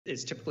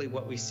is typically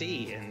what we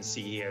see in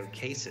CEO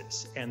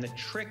cases. And the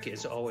trick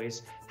is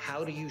always,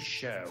 how do you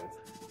show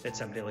that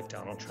somebody like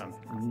Donald Trump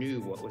knew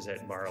what was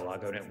at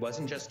Mar-a-Lago? And it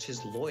wasn't just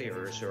his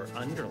lawyers or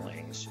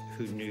underlings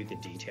who knew the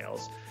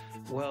details.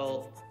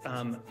 Well,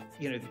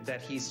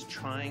 that he's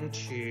trying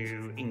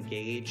to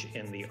engage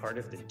in the art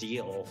of the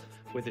deal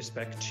with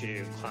respect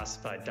to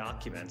classified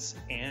documents,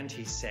 and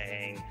he's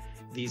saying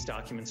these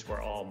documents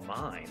were all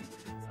mine.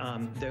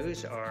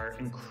 Those are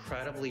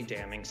incredibly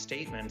damning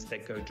statements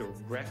that go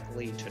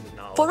directly to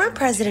knowledge. Former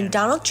President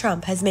Donald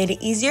Trump has made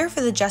it easier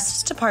for the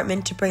Justice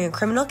Department to bring a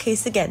criminal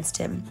case against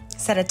him,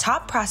 said a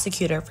top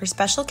prosecutor for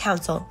special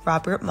counsel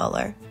Robert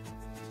Mueller.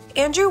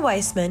 Andrew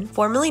Weissmann,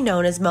 formerly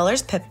known as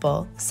Mueller's pit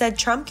bull, said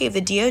Trump gave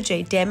the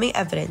DOJ damning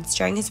evidence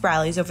during his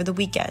rallies over the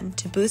weekend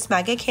to boost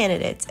MAGA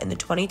candidates in the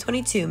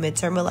 2022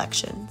 midterm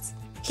elections.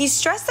 He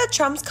stressed that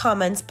Trump's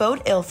comments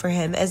bode ill for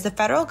him as the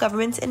federal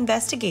government's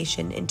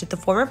investigation into the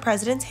former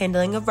president's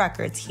handling of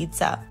records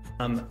heats up.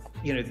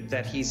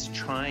 That he's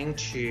trying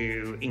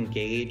to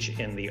engage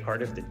in the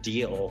art of the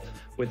deal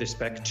with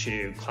respect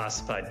to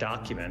classified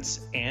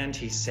documents, and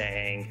he's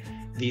saying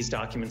these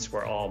documents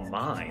were all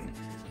mine.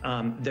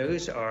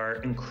 Those are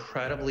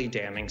incredibly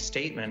damning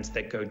statements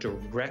that go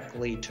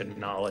directly to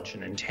knowledge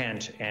and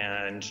intent,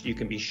 and you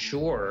can be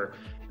sure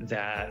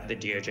that the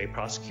DOJ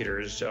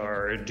prosecutors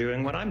are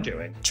doing what I'm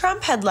doing.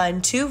 Trump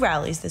headlined 2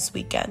 rallies this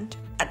weekend.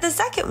 At the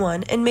second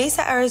one, in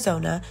Mesa,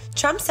 Arizona,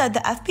 Trump said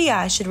the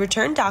FBI should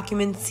return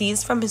documents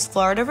seized from his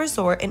Florida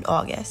resort in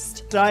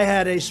August. I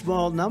had a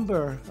small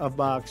number of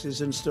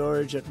boxes in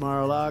storage at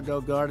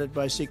Mar-a-Lago guarded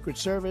by Secret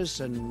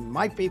Service and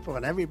my people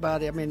and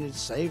everybody. I mean, it's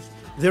safe.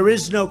 There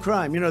is no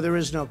crime. There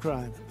is no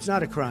crime. It's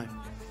not a crime.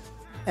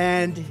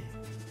 And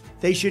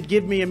they should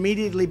give me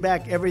immediately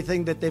back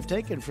everything that they've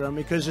taken from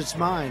me because it's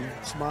mine.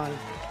 It's mine.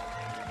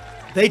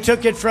 They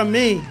took it from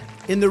me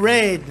in the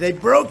raid. They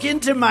broke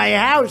into my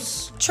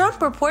house. Trump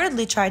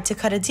reportedly tried to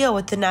cut a deal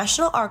with the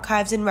National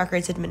Archives and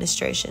Records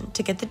Administration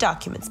to get the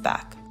documents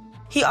back.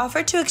 He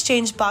offered to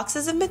exchange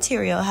boxes of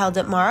material held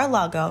at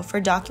Mar-a-Lago for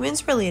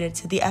documents related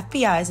to the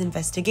FBI's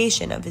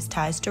investigation of his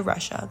ties to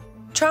Russia.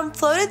 Trump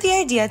floated the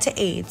idea to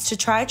aides to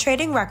try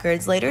trading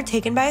records later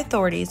taken by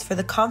authorities for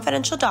the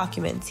confidential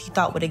documents he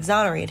thought would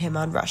exonerate him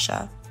on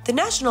Russia. The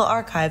National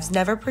Archives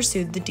never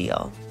pursued the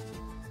deal.